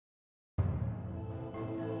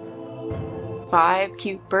5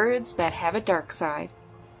 cute birds that have a dark side.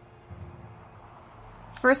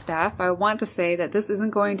 First off, I want to say that this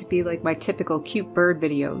isn't going to be like my typical cute bird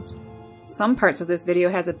videos. Some parts of this video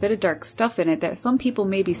has a bit of dark stuff in it that some people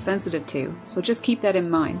may be sensitive to, so just keep that in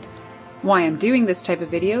mind. Why I'm doing this type of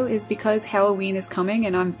video is because Halloween is coming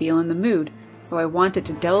and I'm feeling the mood, so I wanted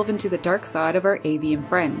to delve into the dark side of our avian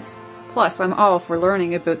friends. Plus, I'm all for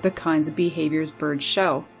learning about the kinds of behaviors birds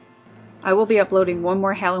show. I will be uploading one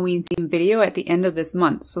more Halloween themed video at the end of this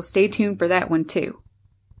month, so stay tuned for that one too.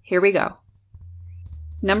 Here we go.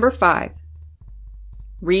 Number 5.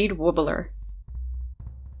 Reed Warbler.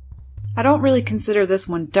 I don't really consider this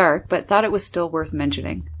one dark, but thought it was still worth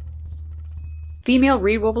mentioning. Female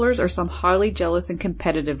reed warblers are some highly jealous and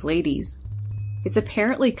competitive ladies. It's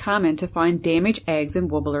apparently common to find damaged eggs in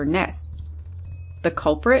warbler nests. The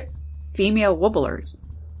culprit? Female warblers.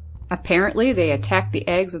 Apparently they attack the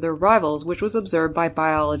eggs of their rivals, which was observed by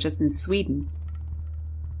biologists in Sweden.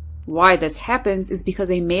 Why this happens is because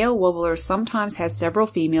a male warbler sometimes has several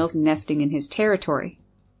females nesting in his territory.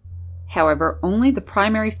 However, only the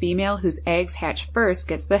primary female whose eggs hatch first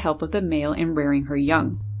gets the help of the male in rearing her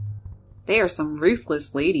young. They are some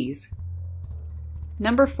ruthless ladies.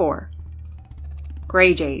 Number 4.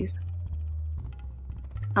 Gray jays.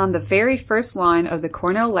 On the very first line of the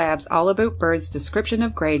Cornell Lab's All About Birds description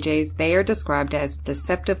of gray jays, they are described as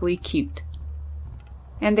deceptively cute.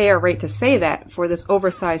 And they are right to say that, for this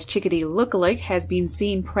oversized chickadee look-alike has been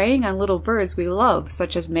seen preying on little birds we love,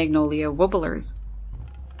 such as magnolia warblers.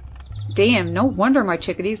 Damn, no wonder my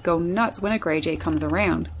chickadees go nuts when a gray jay comes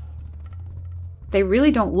around. They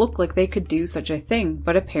really don't look like they could do such a thing,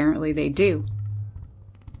 but apparently they do.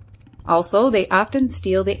 Also, they often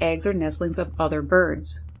steal the eggs or nestlings of other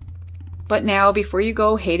birds. But now, before you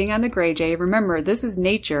go hating on the gray jay, remember this is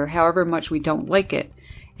nature, however much we don't like it.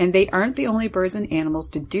 And they aren't the only birds and animals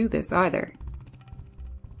to do this either.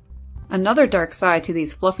 Another dark side to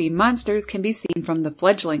these fluffy monsters can be seen from the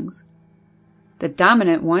fledglings. The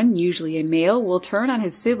dominant one, usually a male, will turn on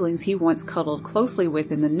his siblings he once cuddled closely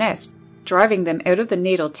with in the nest, driving them out of the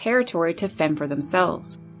natal territory to fend for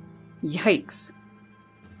themselves. Yikes.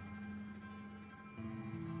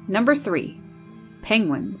 Number 3.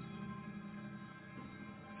 Penguins.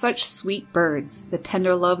 Such sweet birds, the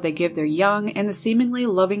tender love they give their young, and the seemingly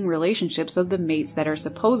loving relationships of the mates that are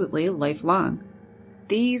supposedly lifelong.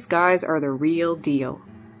 These guys are the real deal.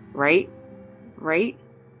 Right? Right?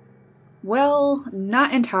 Well,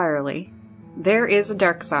 not entirely. There is a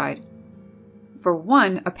dark side. For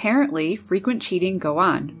one, apparently, frequent cheating go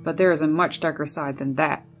on, but there is a much darker side than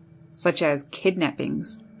that, such as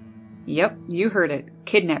kidnappings. Yep, you heard it,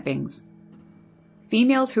 kidnappings.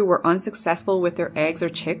 Females who were unsuccessful with their eggs or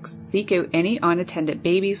chicks seek out any unattended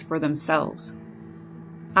babies for themselves.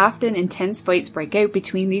 Often intense fights break out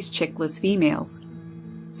between these chickless females.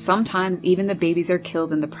 Sometimes even the babies are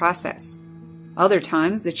killed in the process. Other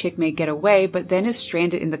times the chick may get away but then is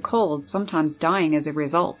stranded in the cold, sometimes dying as a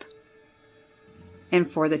result. And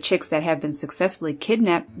for the chicks that have been successfully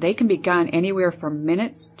kidnapped, they can be gone anywhere from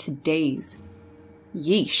minutes to days.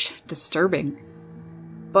 Yeesh, disturbing.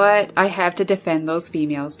 But I have to defend those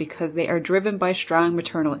females because they are driven by strong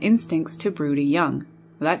maternal instincts to brood a young.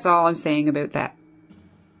 That's all I'm saying about that.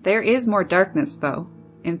 There is more darkness though.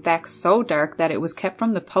 In fact, so dark that it was kept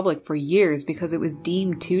from the public for years because it was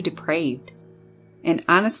deemed too depraved. And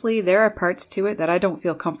honestly, there are parts to it that I don't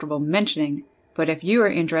feel comfortable mentioning, but if you are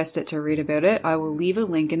interested to read about it, I will leave a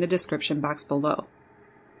link in the description box below.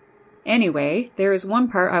 Anyway, there is one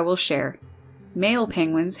part I will share. Male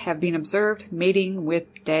penguins have been observed mating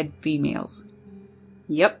with dead females.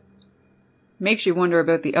 Yep. Makes you wonder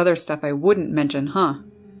about the other stuff I wouldn't mention, huh?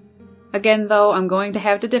 Again though, I'm going to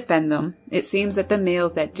have to defend them. It seems that the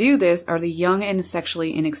males that do this are the young and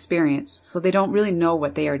sexually inexperienced, so they don't really know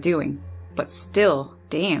what they are doing. But still,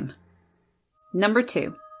 damn. Number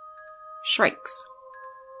 2. Shrikes.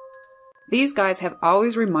 These guys have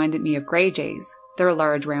always reminded me of gray jays. Their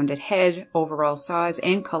large rounded head, overall size,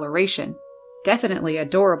 and coloration. Definitely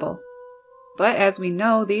adorable. But as we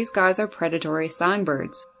know, these guys are predatory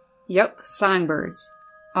songbirds. Yup, songbirds.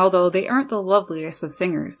 Although they aren't the loveliest of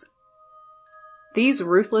singers. These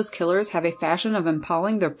ruthless killers have a fashion of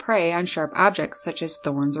impaling their prey on sharp objects such as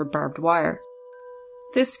thorns or barbed wire.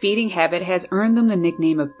 This feeding habit has earned them the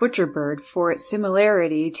nickname of butcher bird for its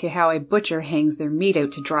similarity to how a butcher hangs their meat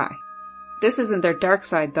out to dry. This isn't their dark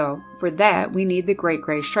side though. For that, we need the great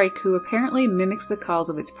gray shrike, who apparently mimics the calls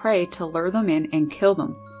of its prey to lure them in and kill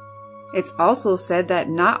them. It's also said that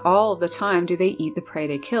not all of the time do they eat the prey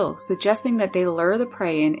they kill, suggesting that they lure the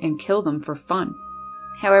prey in and kill them for fun.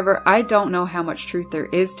 However, I don't know how much truth there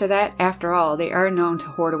is to that. After all, they are known to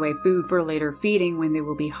hoard away food for later feeding when they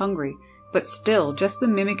will be hungry. But still, just the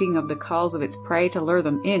mimicking of the calls of its prey to lure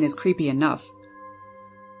them in is creepy enough.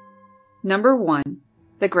 Number 1.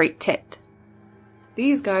 The Great Tit.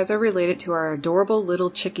 These guys are related to our adorable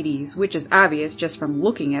little chickadees, which is obvious just from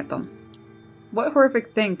looking at them. What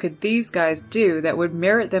horrific thing could these guys do that would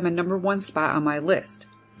merit them a number 1 spot on my list?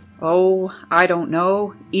 Oh, I don't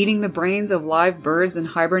know. Eating the brains of live birds and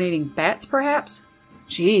hibernating bats, perhaps?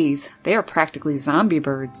 Jeez, they are practically zombie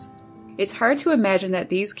birds. It's hard to imagine that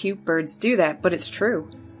these cute birds do that, but it's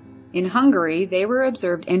true. In Hungary, they were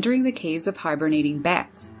observed entering the caves of hibernating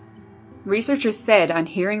bats. Researchers said on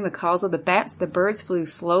hearing the calls of the bats, the birds flew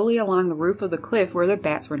slowly along the roof of the cliff where the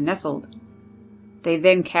bats were nestled. They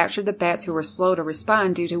then captured the bats who were slow to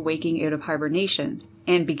respond due to waking out of hibernation,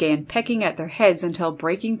 and began pecking at their heads until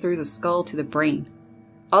breaking through the skull to the brain.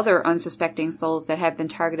 Other unsuspecting souls that have been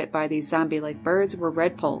targeted by these zombie-like birds were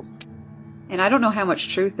redpolls. And I don't know how much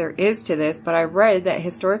truth there is to this, but I read that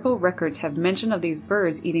historical records have mention of these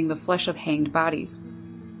birds eating the flesh of hanged bodies.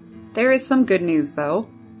 There is some good news, though.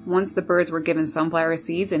 Once the birds were given sunflower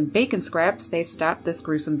seeds and bacon scraps, they stopped this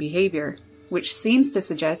gruesome behavior, which seems to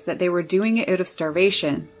suggest that they were doing it out of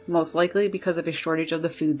starvation, most likely because of a shortage of the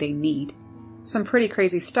food they need. Some pretty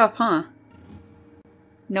crazy stuff, huh?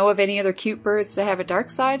 Know of any other cute birds that have a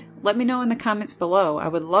dark side? Let me know in the comments below. I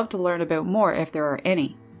would love to learn about more if there are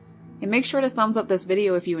any. And make sure to thumbs up this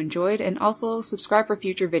video if you enjoyed, and also subscribe for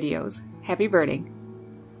future videos. Happy birding!